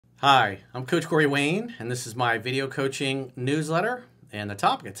Hi, I'm Coach Corey Wayne, and this is my video coaching newsletter. And the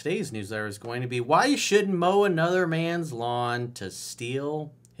topic of today's newsletter is going to be why you shouldn't mow another man's lawn to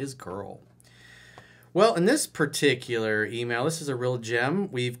steal his girl. Well, in this particular email, this is a real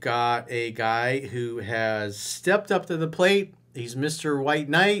gem. We've got a guy who has stepped up to the plate. He's Mr. White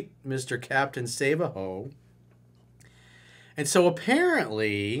Knight, Mr. Captain Save-A-Ho. And so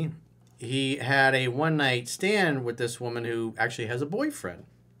apparently he had a one-night stand with this woman who actually has a boyfriend.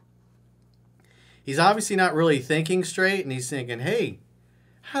 He's obviously not really thinking straight, and he's thinking, hey,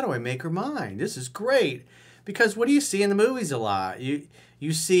 how do I make her mine? This is great. Because what do you see in the movies a lot?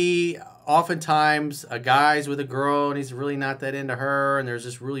 You see oftentimes a guy's with a girl, and he's really not that into her, and there's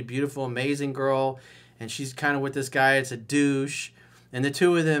this really beautiful, amazing girl, and she's kind of with this guy. It's a douche, and the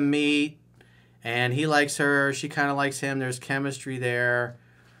two of them meet, and he likes her, she kind of likes him. There's chemistry there.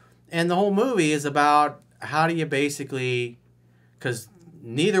 And the whole movie is about how do you basically, because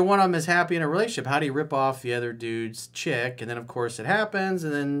neither one of them is happy in a relationship. How do you rip off the other dude's chick? And then, of course, it happens,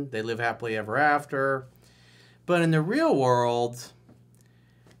 and then they live happily ever after. But in the real world,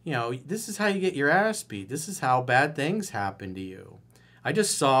 you know, this is how you get your ass beat. This is how bad things happen to you. I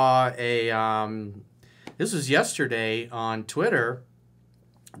just saw this was yesterday on Twitter.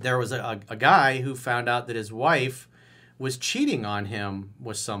 There was a guy who found out that his wife was cheating on him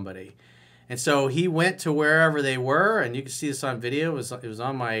with somebody. And so he went to wherever they were, and you can see this on video. It was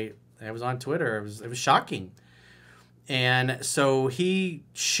on Twitter. It was shocking. And so he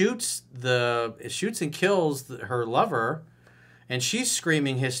shoots and kills her lover, and she's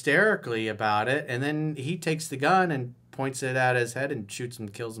screaming hysterically about it. And then he takes the gun and points it at his head and shoots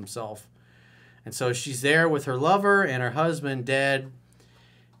and kills himself. And so she's there with her lover and her husband dead.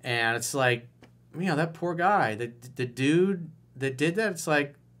 And it's like, you know, that poor guy, the dude that did that. It's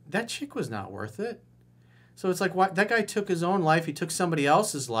like, that chick was not worth it. So it's like, that guy took his own life. He took somebody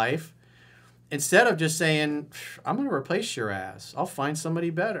else's life. Instead of just saying, I'm going to replace your ass. I'll find somebody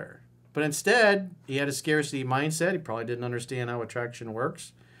better. But instead, he had a scarcity mindset. He probably didn't understand how attraction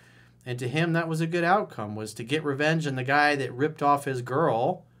works. And to him, that was a good outcome, was to get revenge on the guy that ripped off his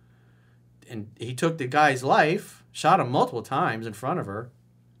girl. And he took the guy's life, shot him multiple times in front of her,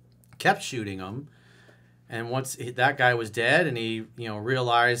 kept shooting him. And once that guy was dead and he,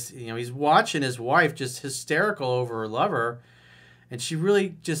 realized, he's watching his wife just hysterical over her lover, and she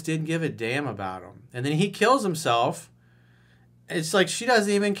really just didn't give a damn about him. And then he kills himself. It's like she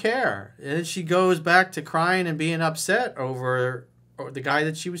doesn't even care. And then she goes back to crying and being upset over the guy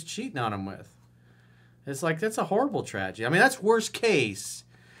that she was cheating on him with. It's like, that's a horrible tragedy. I mean, that's worst case.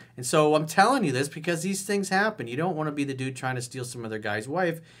 And so I'm telling you this because these things happen. You don't want to be the dude trying to steal some other guy's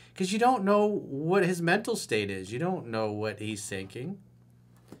wife because you don't know what his mental state is. You don't know what he's thinking.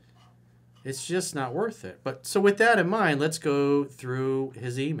 It's just not worth it. But so with that in mind, let's go through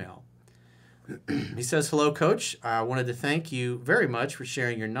his email. He says, hello, Coach. I wanted to thank you very much for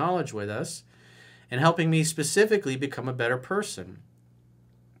sharing your knowledge with us and helping me specifically become a better person.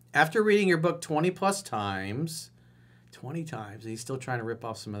 After reading your book 20 times, and he's still trying to rip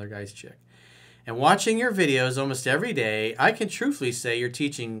off some other guy's chick, and watching your videos almost every day, I can truthfully say your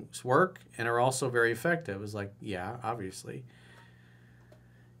teachings work and are also very effective. It was like, yeah, obviously.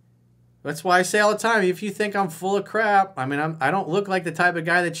 That's why I say all the time, if you think I'm full of crap, I mean, I don't look like the type of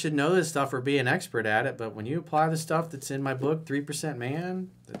guy that should know this stuff or be an expert at it, but when you apply the stuff that's in my book, 3%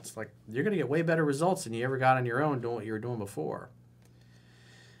 Man, it's like you're going to get way better results than you ever got on your own doing what you were doing before.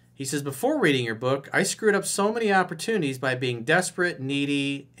 He says, before reading your book, I screwed up so many opportunities by being desperate,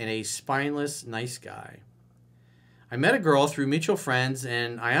 needy, and a spineless nice guy. I met a girl through mutual friends,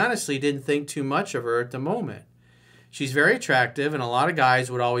 and I honestly didn't think too much of her at the moment. She's very attractive, and a lot of guys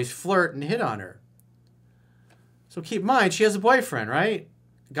would always flirt and hit on her. So keep in mind, she has a boyfriend, right?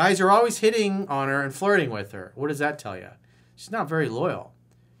 Guys are always hitting on her and flirting with her. What does that tell you? She's not very loyal.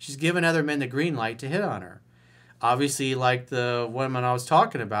 She's giving other men the green light to hit on her. Obviously, like the woman I was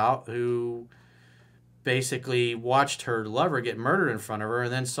talking about who basically watched her lover get murdered in front of her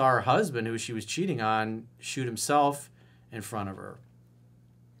and then saw her husband, who she was cheating on, shoot himself in front of her.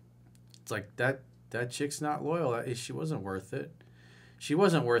 It's like that chick's not loyal. She wasn't worth it. She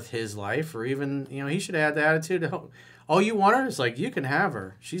wasn't worth his life, or even, he should have had the attitude, oh, you want her? It's like, you can have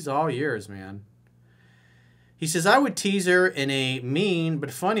her. She's all yours, man. He says, I would tease her in a mean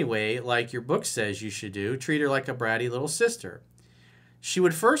but funny way, like your book says you should do. Treat her like a bratty little sister. She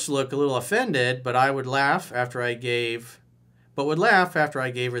would first look a little offended, but would laugh after I gave her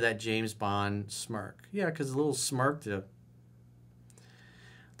that James Bond smirk. Yeah, because a little smirk.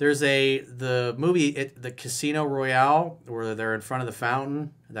 There's the movie, the Casino Royale, where they're in front of the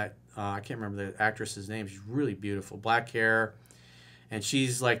fountain. That I can't remember the actress's name. She's really beautiful, black hair. And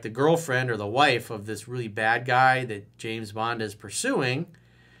she's like the girlfriend or the wife of this really bad guy that James Bond is pursuing.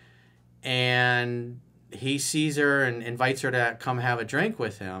 And he sees her and invites her to come have a drink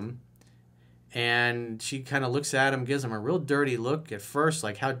with him. And she kind of looks at him, gives him a real dirty look at first,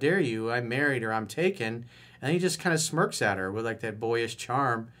 like, how dare you, I'm married or I'm taken. And he just kind of smirks at her with like that boyish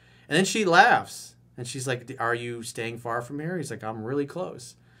charm. And then she laughs. And she's like, are you staying far from here? He's like, I'm really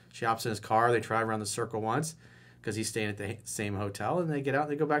close. She hops in his car. They drive around the circle once because he's staying at the same hotel. And they get out,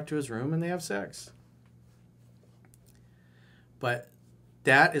 they go back to his room, and they have sex. But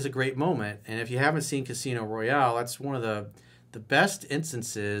that is a great moment. And if you haven't seen Casino Royale, that's one of the best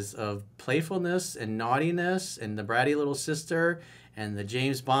instances of playfulness and naughtiness and the bratty little sister and the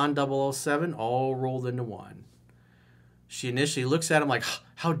James Bond 007 all rolled into one. She initially looks at him like,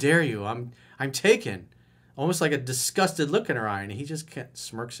 how dare you? I'm taken. Almost like a disgusted look in her eye. And he just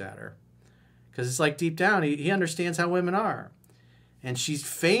smirks at her. Because it's like deep down, he understands how women are. And she's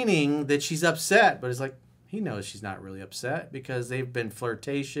feigning that she's upset. But it's like, he knows she's not really upset because they've been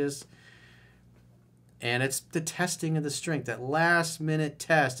flirtatious. And it's the testing of the strength, that last minute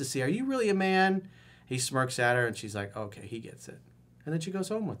test to see, are you really a man? He smirks at her and she's like, okay, he gets it. And then she goes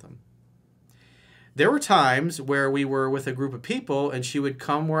home with him. There were times where we were with a group of people and she would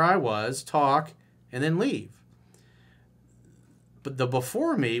come where I was, talk, and then leave. But the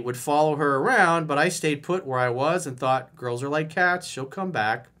before me would follow her around, but I stayed put where I was and thought, girls are like cats, she'll come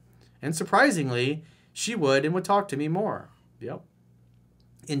back. And surprisingly, she would and would talk to me more. Yep.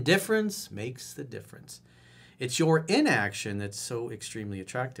 Indifference makes the difference. It's your inaction that's so extremely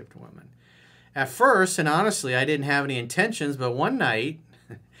attractive to women. At first, and honestly, I didn't have any intentions, but one night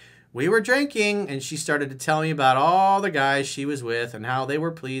we were drinking and she started to tell me about all the guys she was with and how they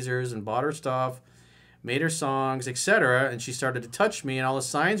were pleasers and bought her stuff, made her songs, etc. And she started to touch me and all the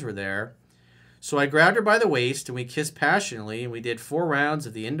signs were there. So I grabbed her by the waist and we kissed passionately and we did 4 rounds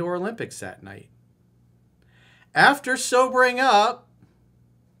of the Indoor Olympics that night. After sobering up,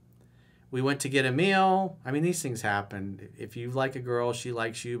 we went to get a meal. I mean, these things happen. If you like a girl, she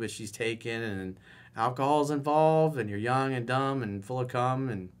likes you, but she's taken, and alcohol's involved, and you're young and dumb and full of cum,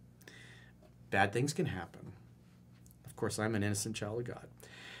 and bad things can happen. Of course, I'm an innocent child of God.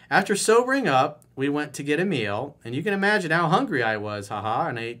 After sobering up, we went to get a meal, and you can imagine how hungry I was, haha,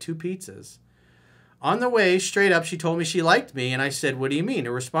 and I ate 2 pizzas. On the way, straight up, she told me she liked me, and I said, what do you mean?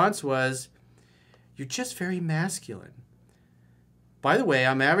 Her response was, you're just very masculine. By the way,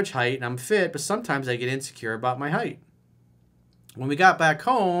 I'm average height and I'm fit, but sometimes I get insecure about my height. When we got back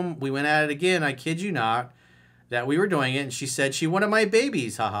home, we went at it again. I kid you not, that we were doing it, and she said she wanted my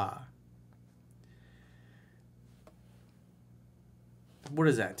babies, haha. What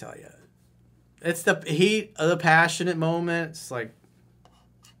does that tell you? It's the heat of the passionate moment. It's like,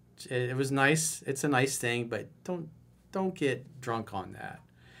 it was nice. It's a nice thing, but don't get drunk on that.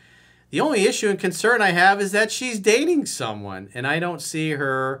 The only issue and concern I have is that she's dating someone, and I don't see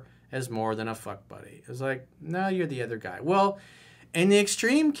her as more than a fuck buddy. It's like, no, you're the other guy. Well, in the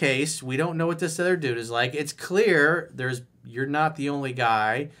extreme case, we don't know what this other dude is like. It's clear you're not the only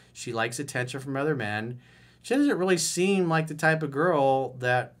guy. She likes attention from other men. She doesn't really seem like the type of girl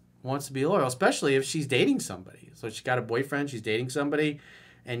that wants to be loyal, especially if she's dating somebody. So she's got a boyfriend, she's dating somebody,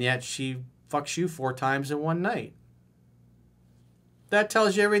 and yet she fucks you 4 times in one night. That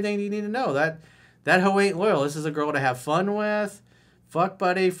tells you everything you need to know. That hoe ain't loyal. This is a girl to have fun with, fuck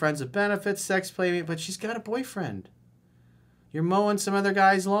buddy, friends with benefits, sex playmate, but she's got a boyfriend. You're mowing some other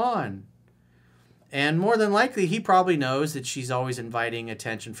guy's lawn. And more than likely, he probably knows that she's always inviting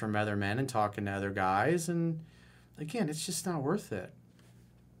attention from other men and talking to other guys. And again, it's just not worth it.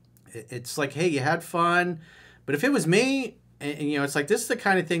 It's like, hey, you had fun. But if it was me, and you know, it's like, this is the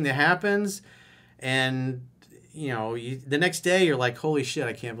kind of thing that happens. And you know, the next day you're like, holy shit,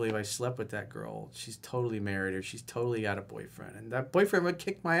 I can't believe I slept with that girl. She's totally married or she's totally got a boyfriend. And that boyfriend would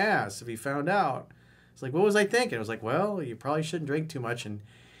kick my ass if he found out. It's like, what was I thinking? It was like, well, you probably shouldn't drink too much and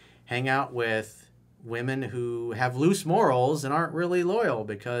hang out with women who have loose morals and aren't really loyal,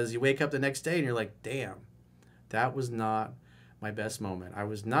 because you wake up the next day and you're like, damn, that was not my best moment. I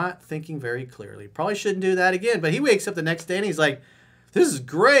was not thinking very clearly. Probably shouldn't do that again. But he wakes up the next day and he's like, this is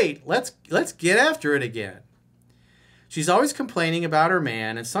great. Let's get after it again. She's always complaining about her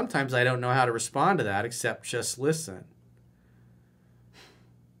man, and sometimes I don't know how to respond to that except just listen.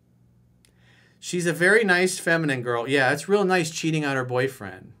 She's a very nice feminine girl. Yeah, it's real nice cheating on her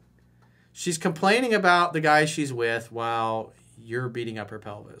boyfriend. She's complaining about the guy she's with while you're beating up her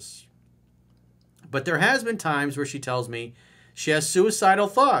pelvis. But there has been times where she tells me she has suicidal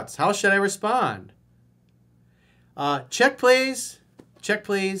thoughts. How should I respond? Check, please. Check,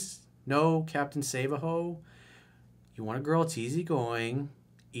 please. No, Captain Save-A-Ho. You want a girl that's easygoing,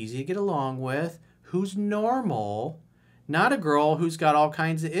 easy to get along with, who's normal, not a girl who's got all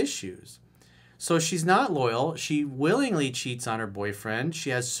kinds of issues. So she's not loyal. She willingly cheats on her boyfriend. She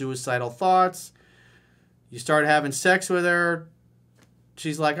has suicidal thoughts. You start having sex with her.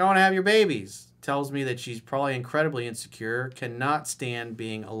 She's like, I want to have your babies. Tells me that she's probably incredibly insecure, cannot stand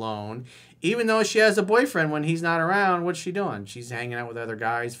being alone. Even though she has a boyfriend when he's not around, what's she doing? She's hanging out with other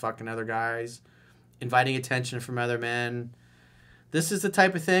guys, fucking other guys, inviting attention from other men. This is the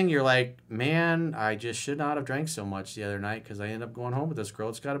type of thing you're like, man, I just should not have drank so much the other night because I ended up going home with this girl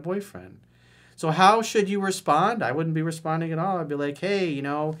that's got a boyfriend. So how should you respond? I wouldn't be responding at all. I'd be like, hey, you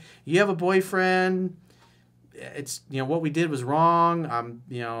know, you have a boyfriend. It's, you know, what we did was wrong. I'm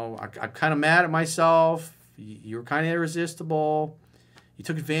kind of mad at myself. You were kind of irresistible. You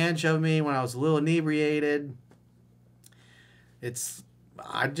took advantage of me when I was a little inebriated.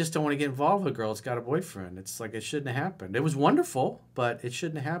 I just don't want to get involved with a girl that's got a boyfriend. It's like, it shouldn't have happened. It was wonderful, but it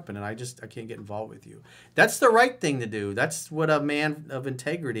shouldn't have happened. And I can't get involved with you. That's the right thing to do. That's what a man of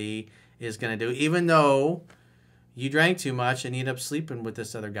integrity is going to do, even though you drank too much and you end up sleeping with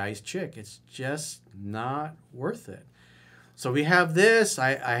this other guy's chick. It's just not worth it. So we have this.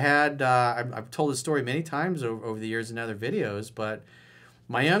 I've told this story many times over the years in other videos, but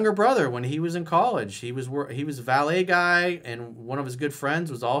my younger brother, when he was in college, he was a valet guy, and one of his good friends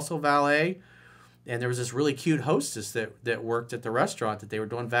was also valet. And there was this really cute hostess that worked at the restaurant that they were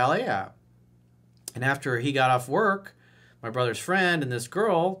doing valet at. And after he got off work, my brother's friend and this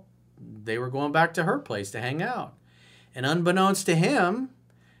girl, they were going back to her place to hang out. And unbeknownst to him,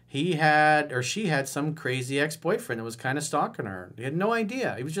 she had some crazy ex-boyfriend that was kind of stalking her. He had no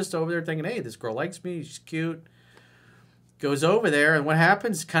idea. He was just over there thinking, hey, this girl likes me. She's cute. Goes over there, and what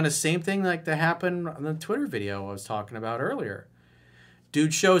happens? Kind of same thing like that happened on the Twitter video I was talking about earlier.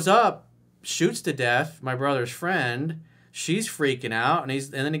 Dude shows up, shoots to death my brother's friend. She's freaking out, and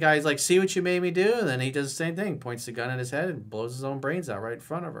then the guy's like, see what you made me do? And then he does the same thing, points the gun at his head and blows his own brains out right in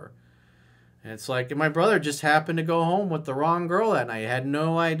front of her. And it's like, and my brother just happened to go home with the wrong girl that night. He had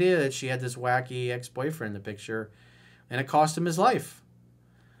no idea that she had this wacky ex-boyfriend in the picture, and it cost him his life.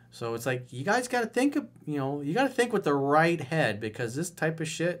 So it's like, you guys got to think you got to think with the right head, because this type of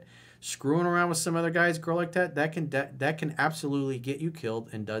shit, screwing around with some other guy's girl like that can absolutely get you killed,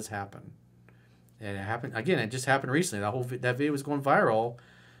 and does happen. And it happened again. It just happened recently. That video was going viral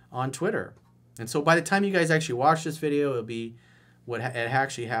on Twitter. And so by the time you guys actually watch this video, it'll be it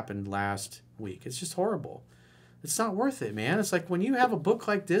actually happened last week. It's just horrible. It's not worth it, man. It's like, when you have a book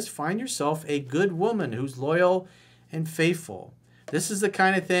like this, find yourself a good woman who's loyal and faithful. This is the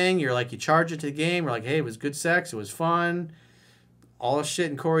kind of thing you're like, you charge it to the game. You're like, hey, it was good sex. It was fun. All the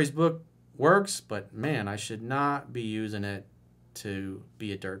shit in Corey's book works, but man, I should not be using it to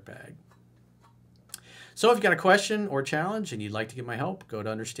be a dirtbag. So if you've got a question or challenge and you'd like to get my help, go to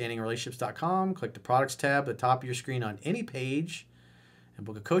understandingrelationships.com, click the products tab at the top of your screen on any page, and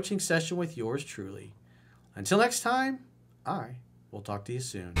book a coaching session with yours truly. Until next time, I will talk to you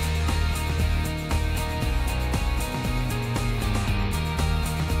soon.